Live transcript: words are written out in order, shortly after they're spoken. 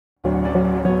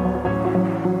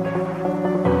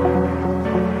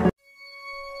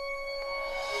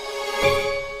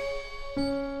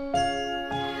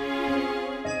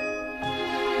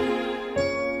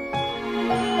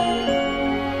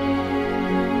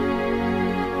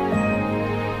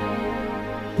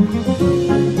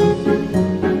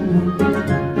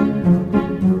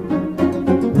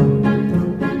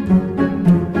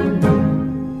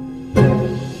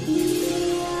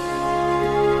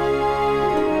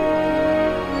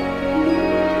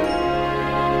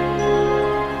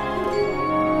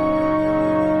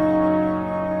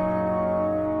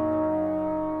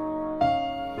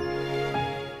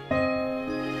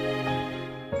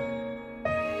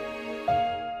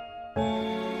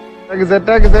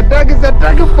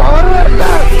செட்டாக்கு power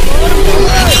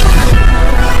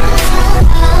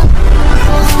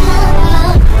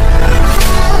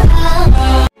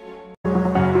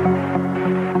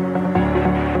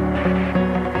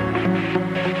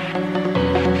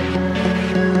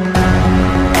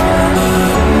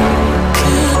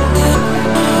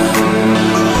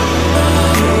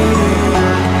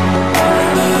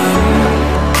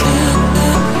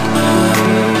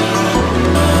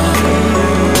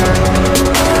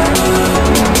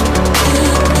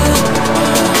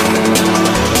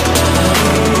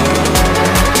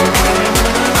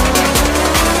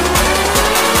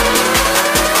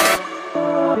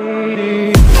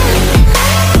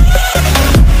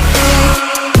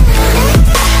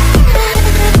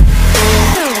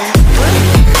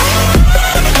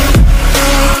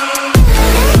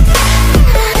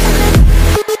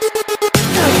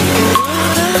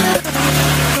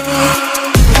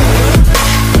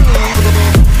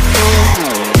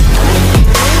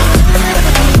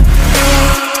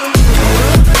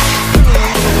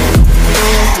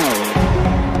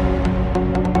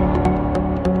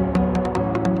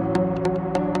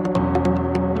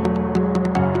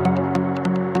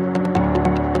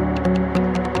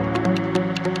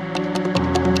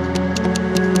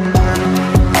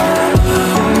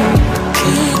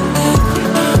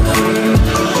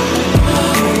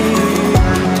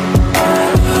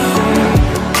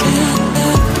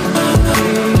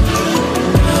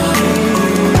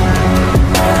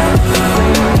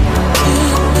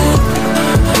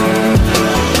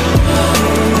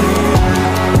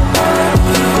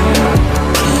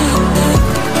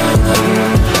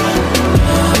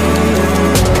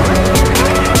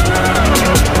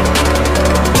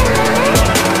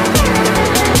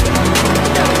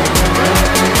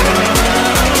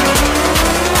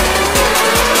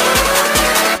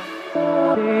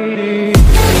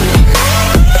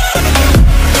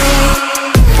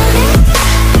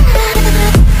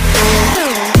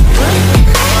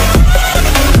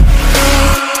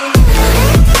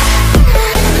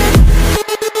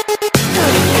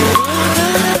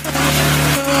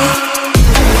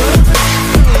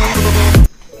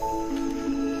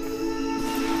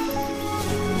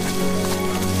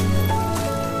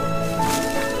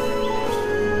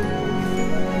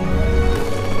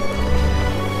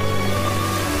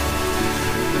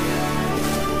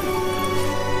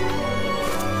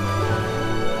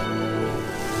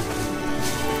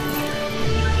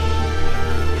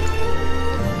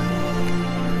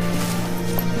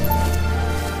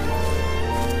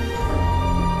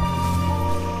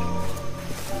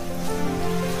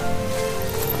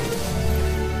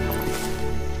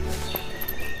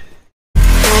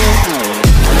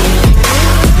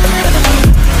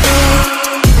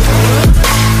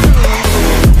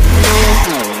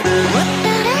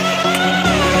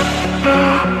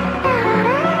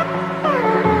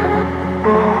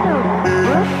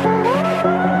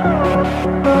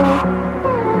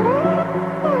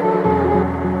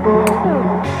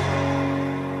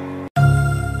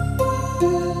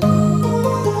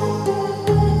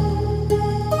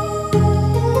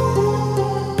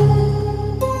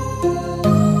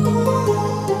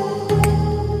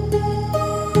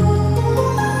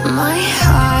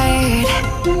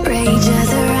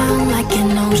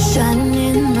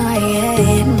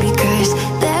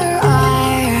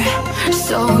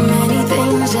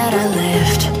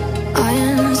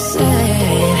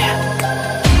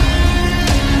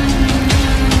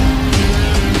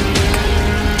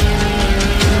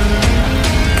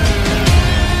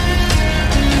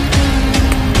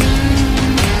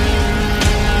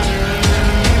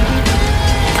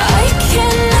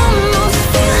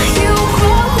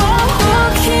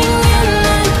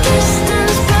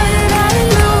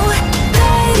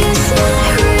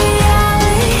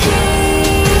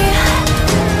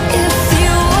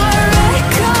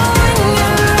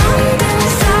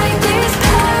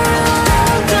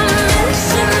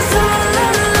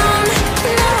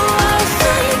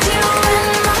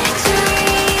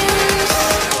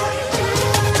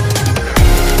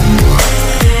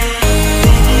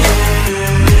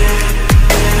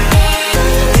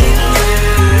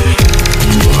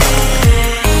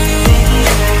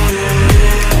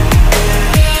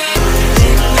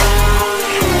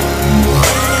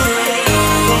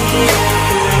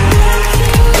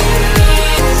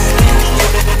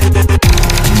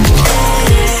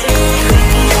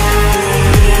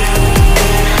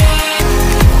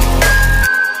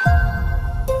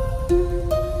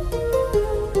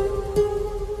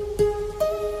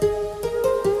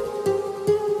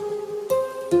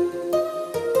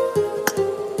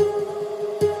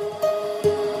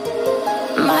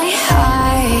My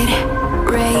heart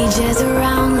rages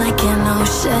around like an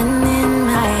ocean in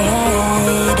my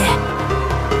head.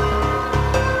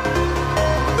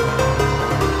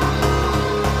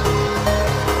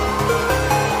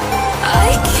 I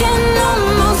can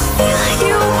almost feel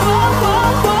you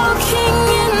walking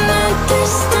in the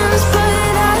distance,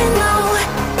 but I know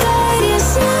that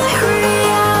it's not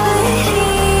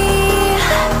reality.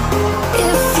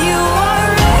 If you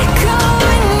are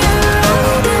echoing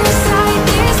around inside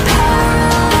these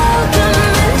parallel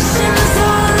dimensions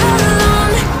all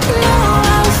alone, no,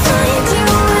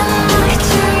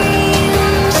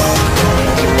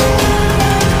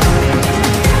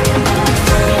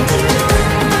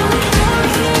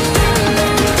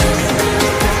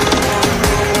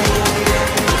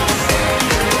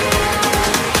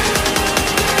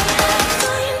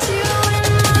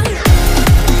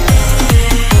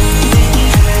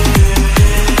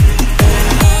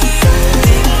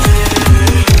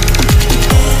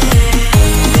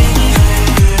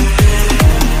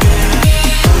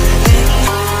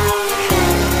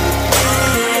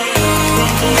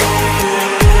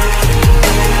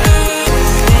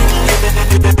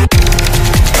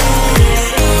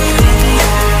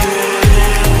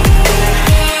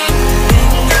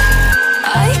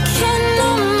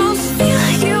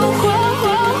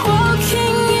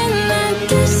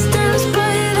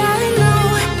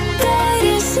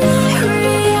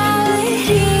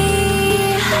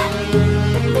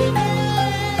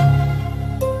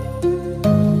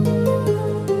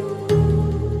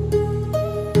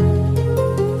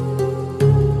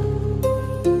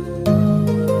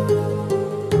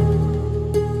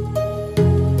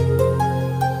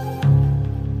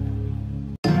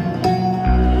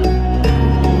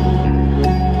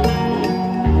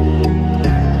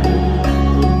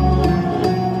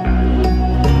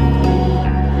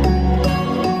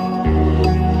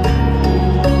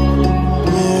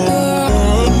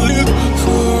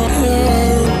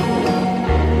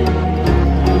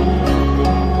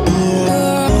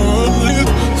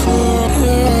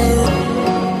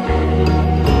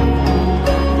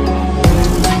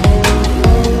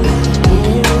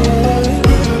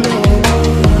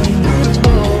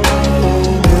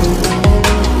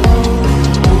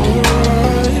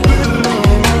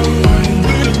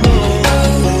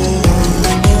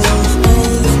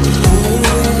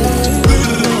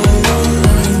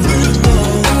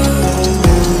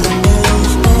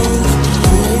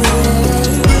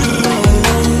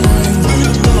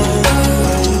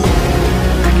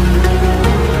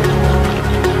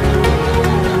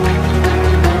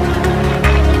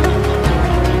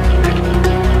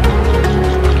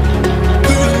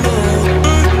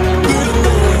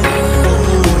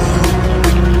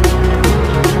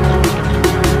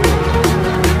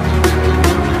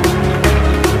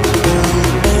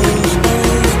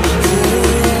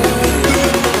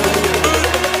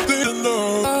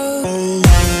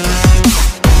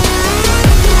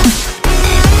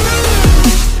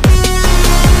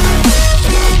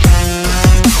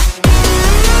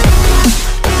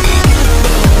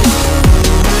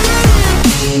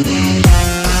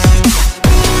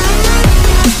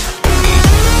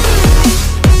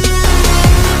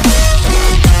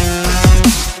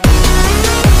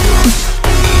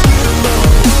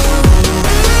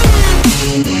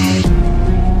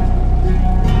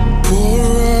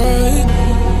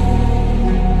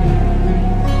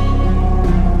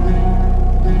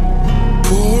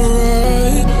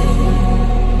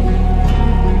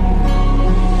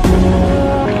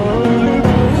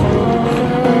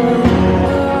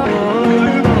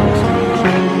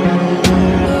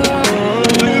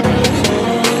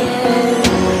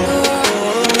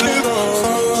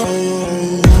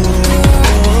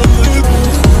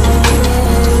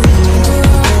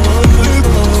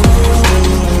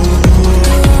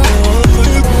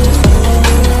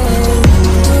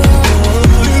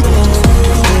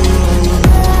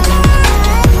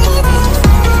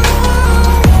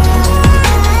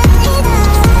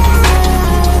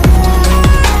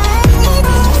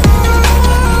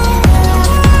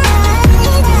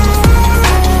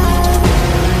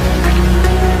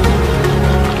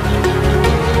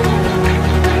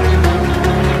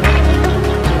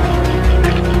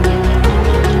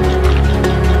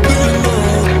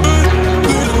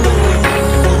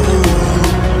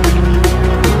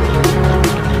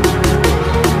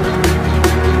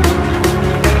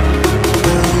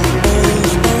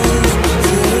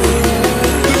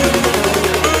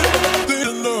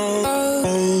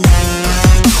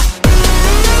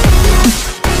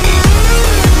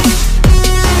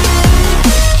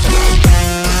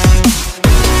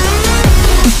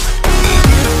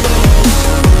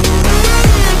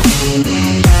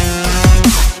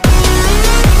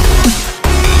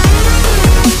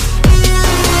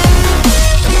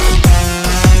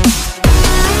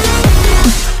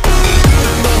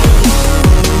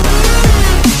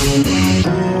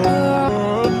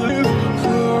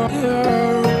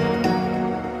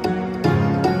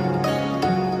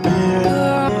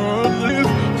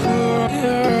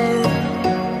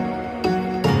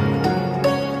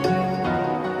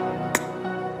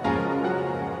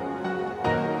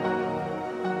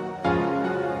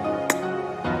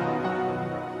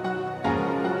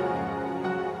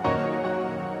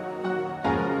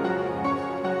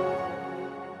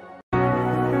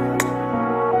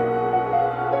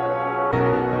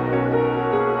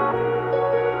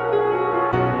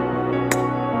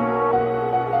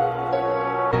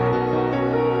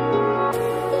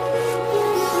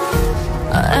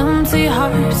 empty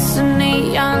hearts and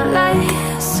neon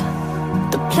lights.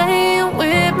 They're playing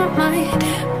with my mind.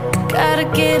 Gotta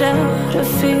get out of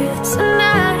here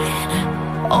tonight.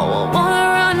 Oh, I wanna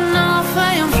run off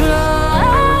and fly.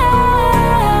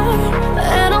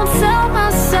 And I'll tell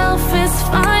myself it's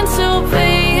fine to be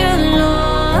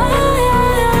alone,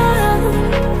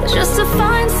 just to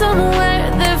find somewhere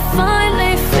that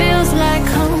finally feels like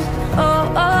home. Oh,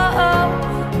 oh, oh.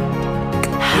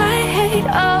 I hate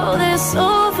all this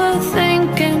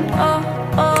overthinking. Oh,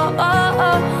 oh, oh,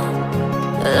 oh.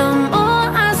 The more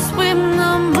I swim,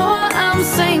 the more I'm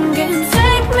sinking.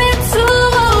 Take me to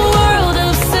a world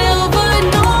of silver.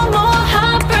 No more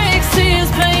heartbreaks, tears,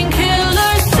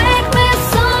 painkillers. Take me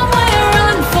somewhere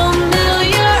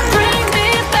unfamiliar. Bring me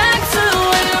back to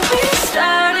where we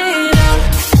started out.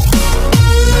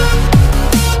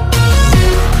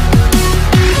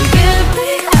 Get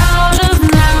me out of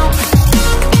now,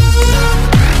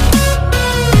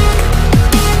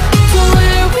 to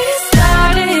where we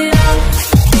started out.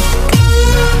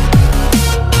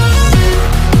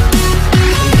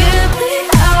 Get me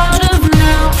out of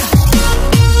now,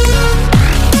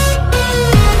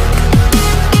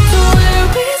 to where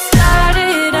we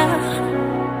started out.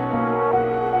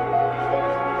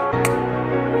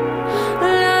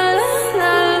 La la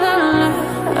la la la,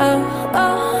 oh,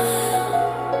 oh.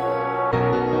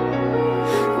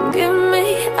 Get me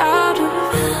out of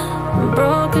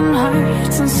broken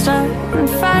hearts and starting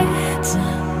fights,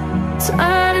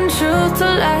 turning truth to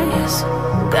lies.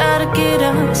 Gotta get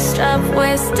up, stop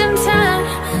wasting time.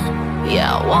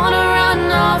 Yeah, I wanna run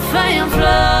off and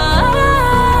fly.